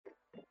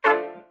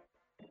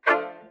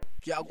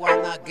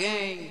Yaguana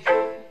Gang,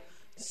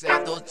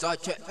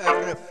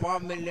 C2HR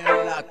Family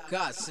en la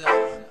casa.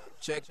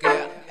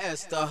 Chequea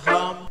esta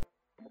hum.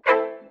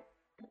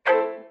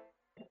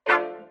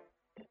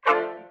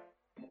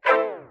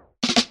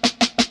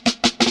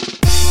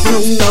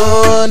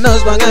 No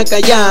nos van a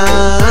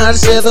callar,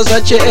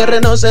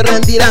 C2HR no se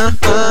rendirá.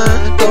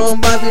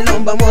 Con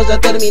Babilon vamos a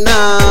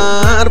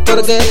terminar,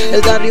 porque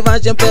el de arriba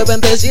siempre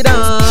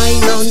bendecirá. Y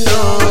no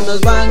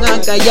nos van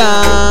a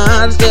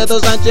callar,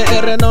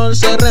 C2HR no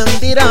se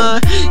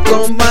rendirá.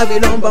 Con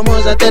Babilon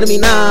vamos a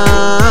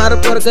terminar,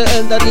 porque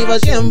el de arriba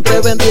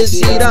siempre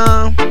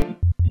bendecirá.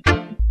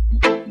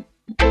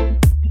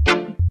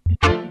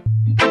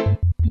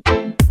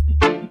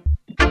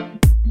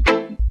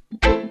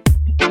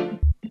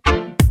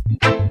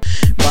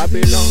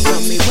 Babilon a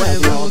mi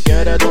pueblo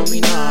quiere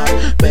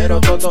dominar,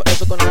 pero todo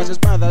eso con las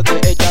espadas de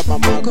ella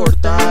vamos a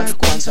cortar.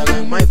 Juan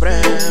Sagan, my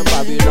friend,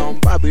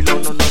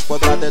 Babilon no nos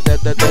podrá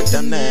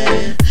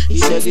detener, y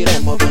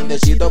seguiremos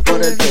bendecidos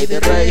por el rey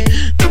de rey.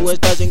 Tú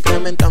estás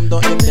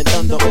incrementando,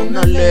 inventando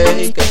una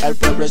ley que al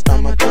pueblo está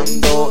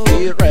matando,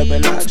 y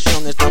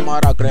revelación está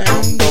mara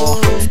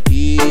creando.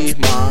 Y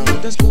man,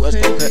 tú escoges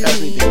el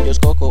ritmo, yo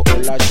escojo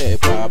la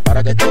cepa,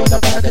 para que toda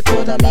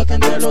la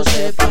gente lo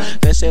sepa,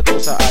 que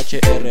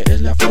C2HR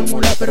es la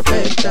fórmula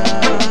perfecta.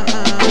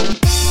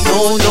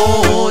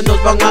 No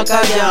nos van a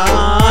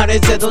callar,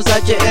 el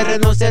C2HR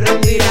no se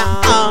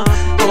rendirá.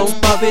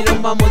 Con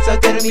Babilon vamos a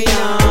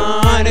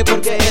terminar,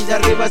 porque el de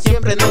arriba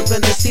siempre nos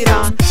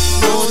bendecirá.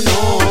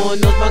 No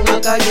nos van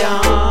a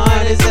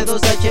callar, el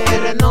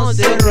C2HR no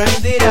se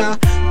rendirá.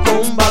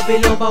 Con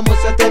Babilon vamos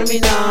a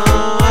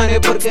terminar,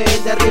 porque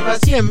el de arriba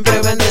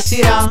siempre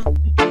bendecirá.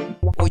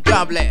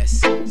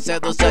 Uyables,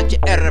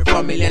 C2HR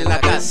Family en la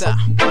casa.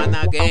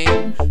 Yaguana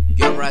Gang,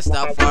 yo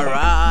Rasta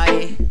Fumota.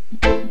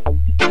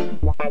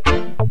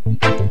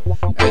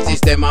 El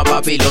sistema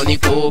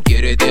babilónico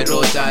quiere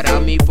derrotar a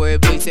mi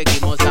pueblo y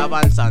seguimos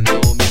avanzando.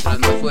 Mientras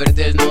más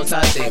fuertes nos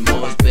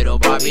hacemos, pero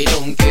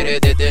Babilón quiere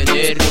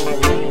detenernos.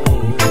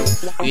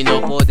 Y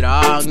no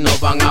podrán, no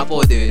van a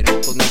poder.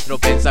 Con nuestro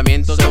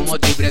pensamiento somos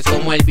libres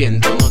como el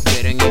viento. Nos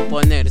quieren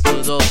imponer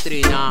su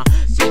doctrina,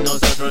 si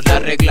nosotros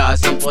las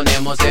reglas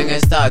imponemos en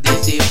esta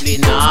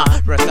disciplina.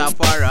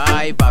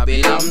 Rastafari,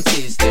 Babilon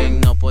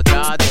System no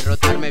podrá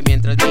derrotarme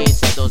mientras mi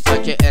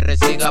C2HR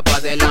siga para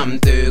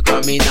adelante,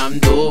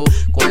 caminando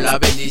con la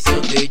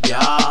bendición de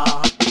ya.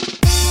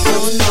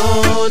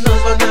 No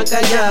nos van a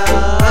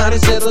callar,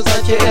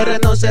 C2HR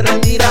no se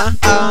rendirá.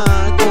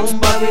 Con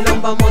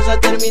Babilon vamos a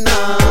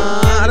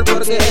terminar,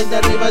 porque el de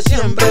arriba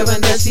siempre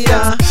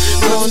bendecirá.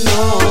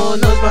 No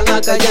nos van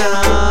a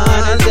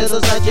callar,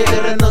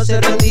 C2HR no se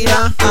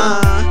rendirá.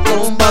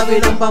 Con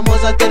Babilon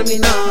vamos a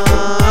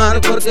terminar,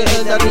 porque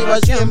el de arriba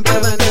siempre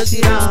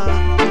bendecirá.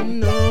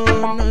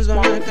 No nos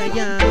van a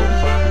callar,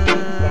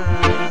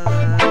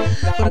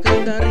 porque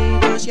el de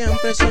arriba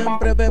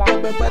siempre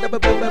bendecirá.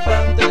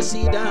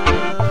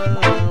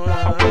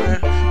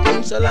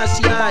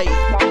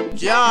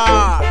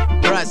 Ya,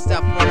 Rasta